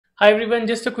Hi everyone,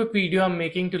 just a quick video I'm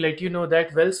making to let you know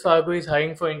that Wells Fargo is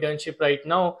hiring for internship right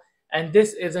now, and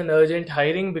this is an urgent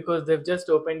hiring because they've just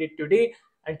opened it today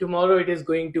and tomorrow it is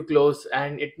going to close,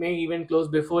 and it may even close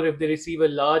before if they receive a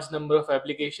large number of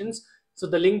applications. So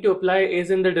the link to apply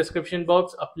is in the description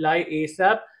box. Apply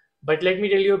ASAP. But let me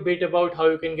tell you a bit about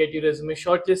how you can get your resume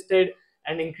shortlisted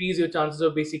and increase your chances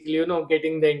of basically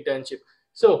getting the internship.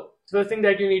 So first thing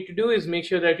that you need to do is make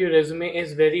sure that your resume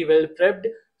is very well prepped.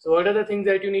 So what are the things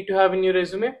that you need to have in your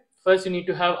resume? First, you need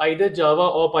to have either Java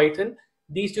or Python.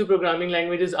 These two programming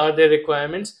languages are their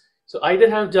requirements. So either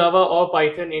have Java or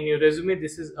Python in your resume.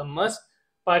 This is a must.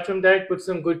 Apart from that, put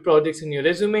some good projects in your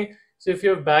resume. So if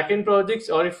you have backend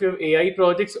projects or if you have AI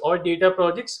projects or data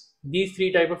projects, these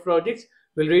three type of projects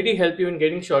will really help you in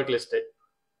getting shortlisted.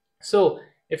 So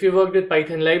if you worked with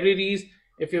Python libraries,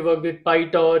 if you worked with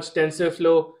PyTorch,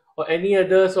 TensorFlow, or any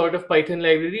other sort of Python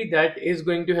library, that is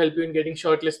going to help you in getting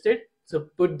shortlisted. So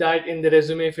put that in the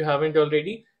resume if you haven't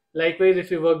already. Likewise,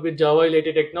 if you work with Java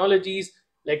related technologies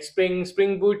like Spring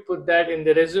Boot, put that in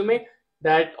the resume.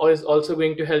 That is also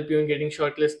going to help you in getting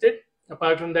shortlisted.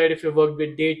 Apart from that, if you worked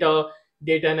with data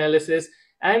analysis,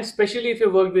 and especially if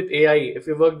you worked with AI, if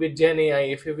you worked with Gen AI,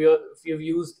 if you've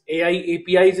used AI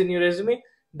APIs in your resume,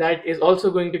 that is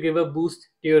also going to give a boost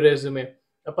to your resume.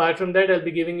 Apart from that, I'll be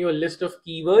giving you a list of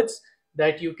keywords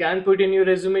that you can put in your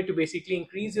resume to basically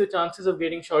increase your chances of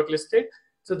getting shortlisted.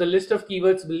 So the list of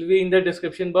keywords will be in the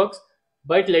description box.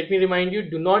 But let me remind you,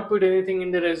 do not put anything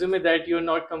in the resume that you're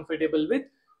not comfortable with.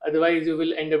 Otherwise, you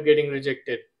will end up getting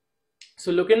rejected.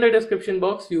 So look in the description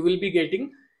box. You will be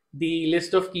getting the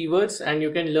list of keywords and you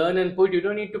can learn and put. You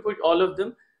don't need to put all of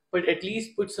them, but at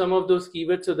least put some of those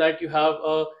keywords so that you have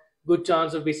a good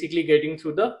chance of basically getting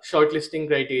through the shortlisting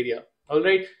criteria. All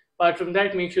right. Apart from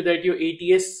that, make sure that your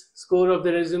ATS score of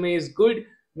the resume is good.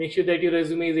 Make sure that your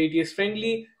resume is ATS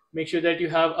friendly. Make sure that you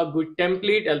have a good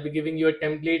template. I'll be giving you a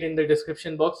template in the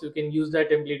description box. You can use that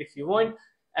template if you want,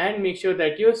 and make sure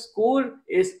that your score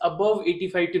is above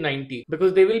 85 to 90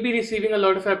 because they will be receiving a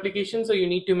lot of applications. So you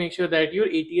need to make sure that your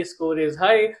ATS score is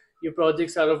high, your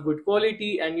projects are of good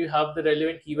quality, and you have the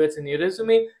relevant keywords in your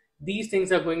resume. These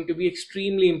things are going to be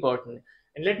extremely important.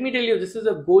 And let me tell you, this is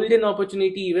a golden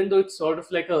opportunity, even though it's sort of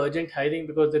like a urgent hiring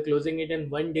because they're closing it in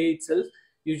one day itself.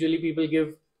 Usually people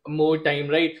give more time,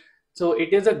 right? So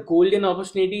it is a golden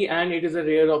opportunity and it is a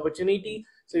rare opportunity.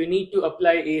 So you need to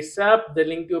apply ASAP. The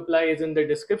link to apply is in the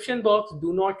description box.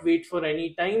 Do not wait for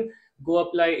any time. Go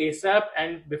apply ASAP.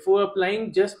 And before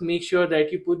applying, just make sure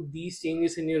that you put these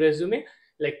changes in your resume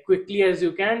like quickly as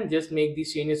you can. Just make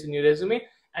these changes in your resume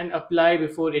and apply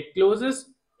before it closes.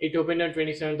 It opened on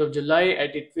 27th of July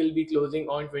and it will be closing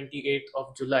on 28th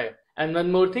of July. And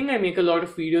one more thing, I make a lot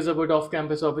of videos about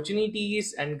off-campus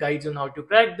opportunities and guides on how to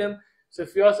crack them. So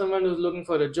if you are someone who's looking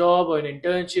for a job or an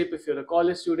internship, if you're a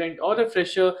college student or a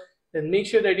fresher, then make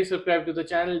sure that you subscribe to the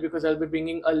channel because I'll be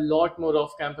bringing a lot more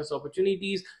off-campus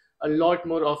opportunities, a lot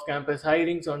more off-campus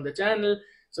hirings on the channel,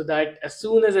 so that as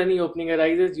soon as any opening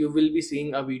arises, you will be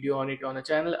seeing a video on it on a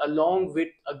channel along with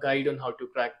a guide on how to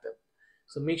crack them.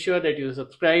 So make sure that you're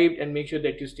subscribed and make sure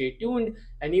that you stay tuned.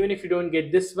 And even if you don't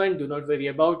get this one, do not worry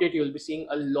about it. You'll be seeing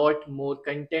a lot more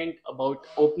content about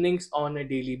openings on a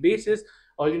daily basis.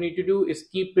 All you need to do is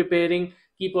keep preparing,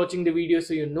 keep watching the videos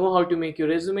so you know how to make your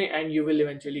resume, and you will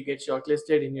eventually get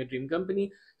shortlisted in your dream company.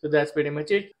 So that's pretty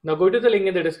much it. Now go to the link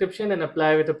in the description and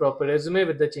apply with a proper resume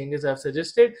with the changes I've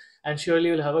suggested, and surely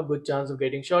you'll have a good chance of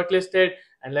getting shortlisted.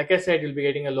 And like I said, you'll be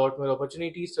getting a lot more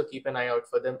opportunities, so keep an eye out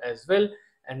for them as well.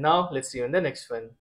 And now let's see you in the next one.